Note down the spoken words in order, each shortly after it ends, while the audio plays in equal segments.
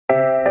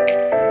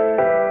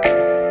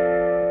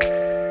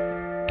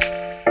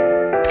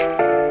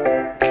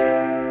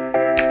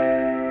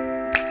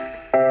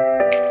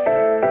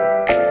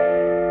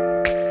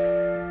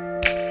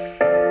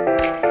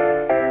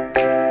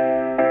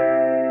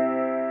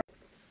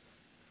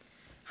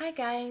Hi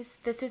guys,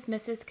 this is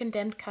Mrs.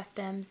 Condemned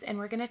Customs and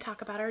we're going to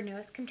talk about our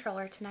newest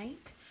controller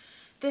tonight.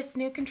 This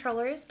new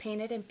controller is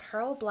painted in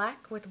pearl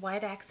black with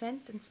white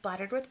accents and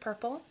splattered with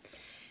purple.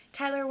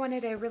 Tyler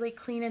wanted a really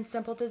clean and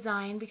simple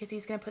design because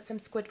he's going to put some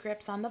squid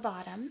grips on the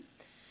bottom.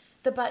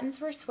 The buttons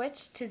were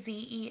switched to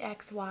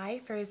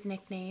ZEXY for his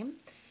nickname,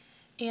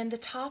 and the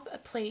top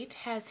plate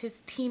has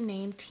his team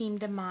name, Team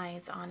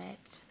Demise, on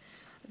it.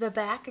 The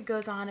back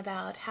goes on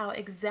about how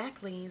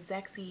exactly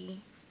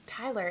Zexy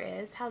Tyler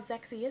is. How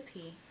Zexy is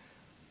he?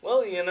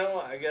 Well,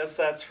 I guess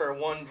that's for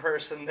one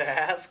person to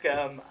ask.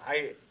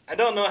 I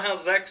don't know how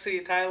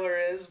Zexy Tyler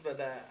is, but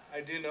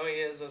I do know he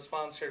is a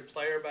sponsored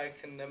player by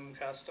Condemned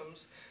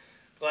Customs.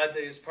 Glad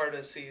that he's part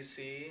of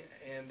CC,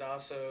 and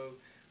also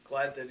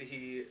glad that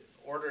he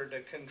ordered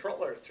a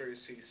controller through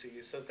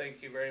CC. So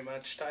thank you very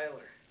much,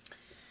 Tyler.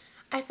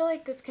 I feel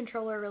like this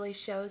controller really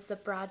shows the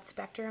broad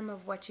spectrum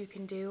of what you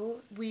can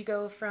do. We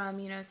go from,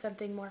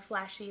 something more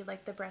flashy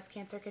like the breast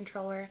cancer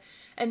controller,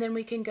 and then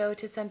we can go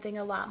to something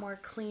a lot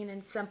more clean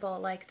and simple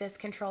like this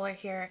controller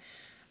here.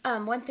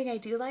 One thing I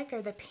do like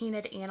are the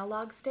painted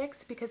analog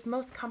sticks, because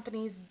most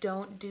companies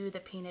don't do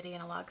the painted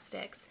analog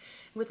sticks.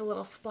 With a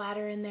little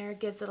splatter in there,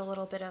 gives it a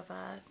little bit of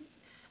a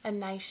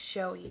nice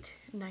show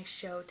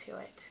to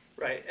it.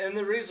 Right, and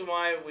the reason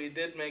why we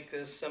did make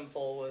this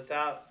simple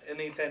without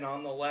anything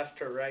on the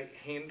left or right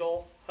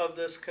handle of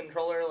this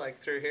controller, like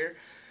through here,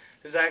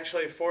 is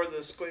actually for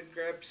the squid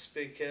grips,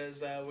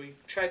 because we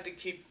tried to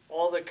keep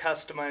all the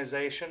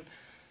customization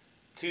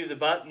to the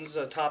buttons,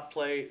 the top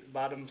plate,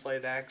 bottom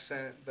plate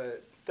accent,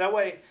 but that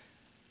way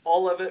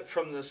all of it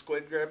from the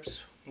squid grips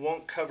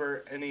won't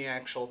cover any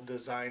actual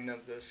design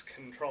of this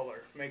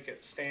controller. Make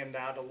it stand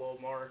out a little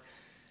more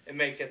and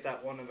make it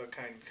that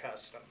one-of-a-kind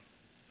custom.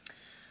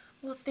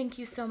 Well, thank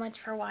you so much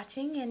for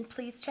watching, and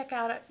please check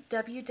out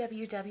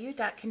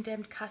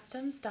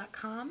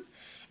www.condemnedcustoms.com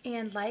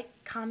and like,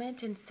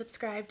 comment, and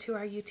subscribe to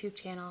our YouTube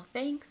channel.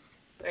 Thanks!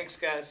 Thanks,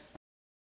 guys.